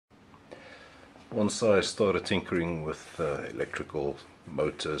Once I started tinkering with electrical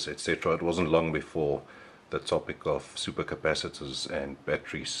motors, etc., it wasn't long before the topic of supercapacitors and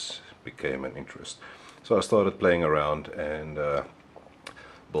batteries became an interest. So I started playing around and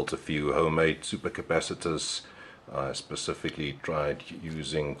built a few homemade supercapacitors. I specifically tried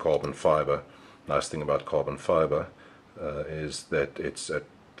using carbon fiber. Nice thing about carbon fiber is that it's at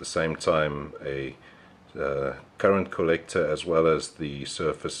the same time a current collector as well as the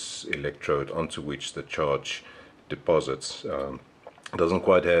surface electrode onto which the charge deposits. It doesn't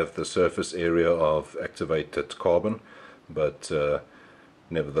quite have the surface area of activated carbon, but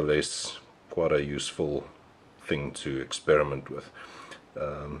nevertheless quite a useful thing to experiment with.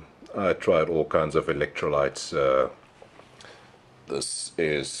 I tried all kinds of electrolytes. This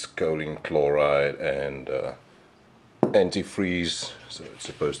is choline chloride and antifreeze, so it's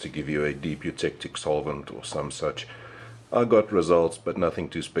supposed to give you a deep eutectic solvent or some such. I got results, but nothing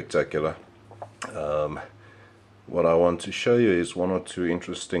too spectacular. What I want to show you is one or two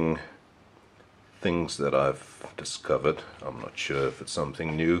interesting things that I've discovered. I'm not sure if it's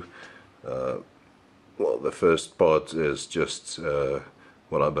something new. Well, the first part is just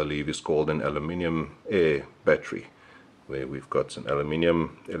what I believe is called an aluminium-air battery, where we've got an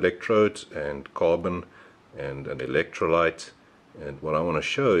aluminium electrode and carbon and an electrolyte, and what I want to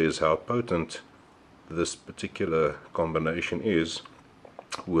show is how potent this particular combination is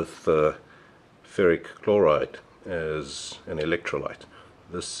with ferric chloride as an electrolyte.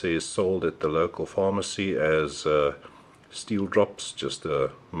 This is sold at the local pharmacy as steel drops, just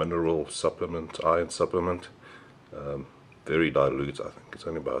a mineral supplement, iron supplement, very dilute. I think it's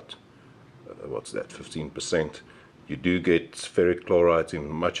only about what's that, 15%. You do get ferric chloride in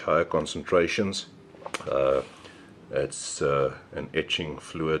much higher concentrations. It's an etching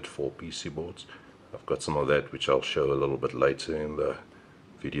fluid for PC boards. I've got some of that which I'll show a little bit later in the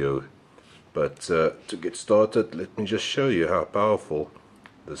video. But to get started, let me just show you how powerful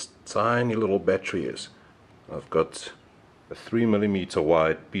this tiny little battery is. I've got a 3mm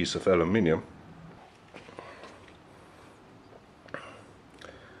wide piece of aluminium.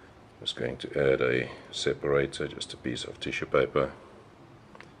 Just going to add a separator, just a piece of tissue paper.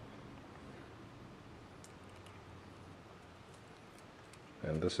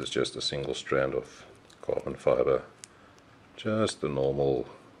 And this is just a single strand of carbon fiber, just the normal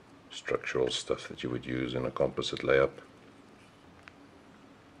structural stuff that you would use in a composite layup.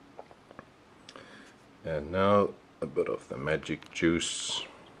 And now a bit of the magic juice.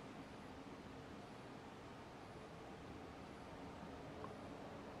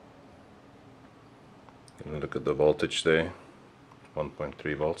 And look at the voltage there,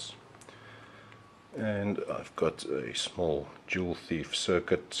 1.3 volts. And I've got a small joule thief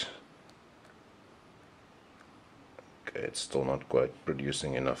circuit. Okay, it's still not quite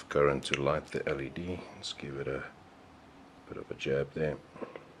producing enough current to light the LED. Let's give it a bit of a jab there.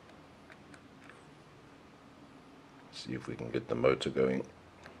 See if we can get the motor going.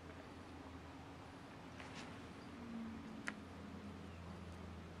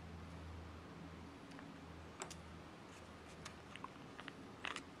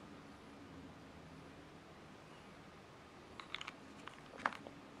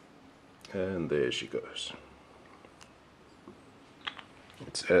 And there she goes.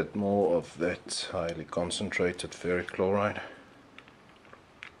 Let's add more of that highly concentrated ferric chloride.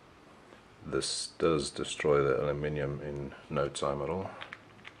 This does destroy the aluminium in no time at all.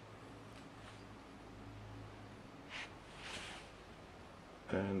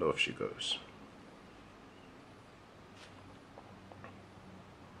 And off she goes.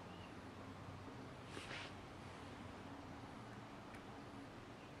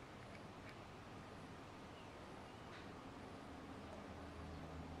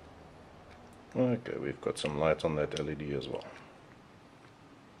 Okay, we've got some light on that LED as well.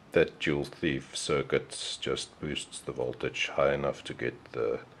 That joule thief circuit just boosts the voltage high enough to get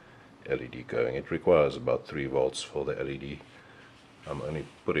the LED going. It requires about 3 volts for the LED. I'm only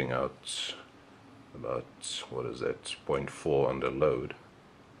putting out about, what is that, 0.4 under load.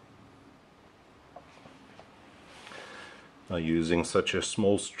 Now, using such a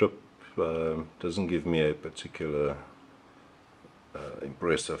small strip doesn't give me a particular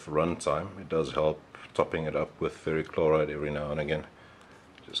impressive runtime. It does help topping it up with ferric chloride every now and again.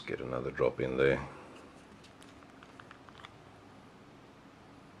 Just get another drop in there.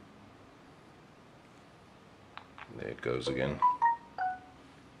 There it goes again.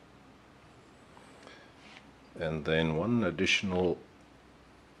 And then one additional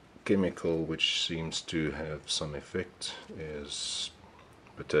chemical which seems to have some effect is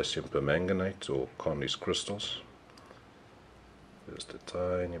potassium permanganate or Conley's crystals. Just a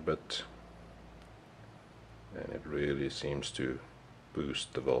tiny bit. and it really seems to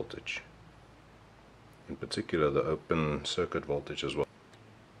boost the voltage, in particular the open circuit voltage as well.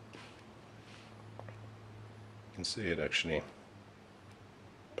 You can see it actually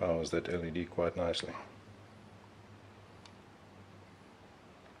powers that LED quite nicely.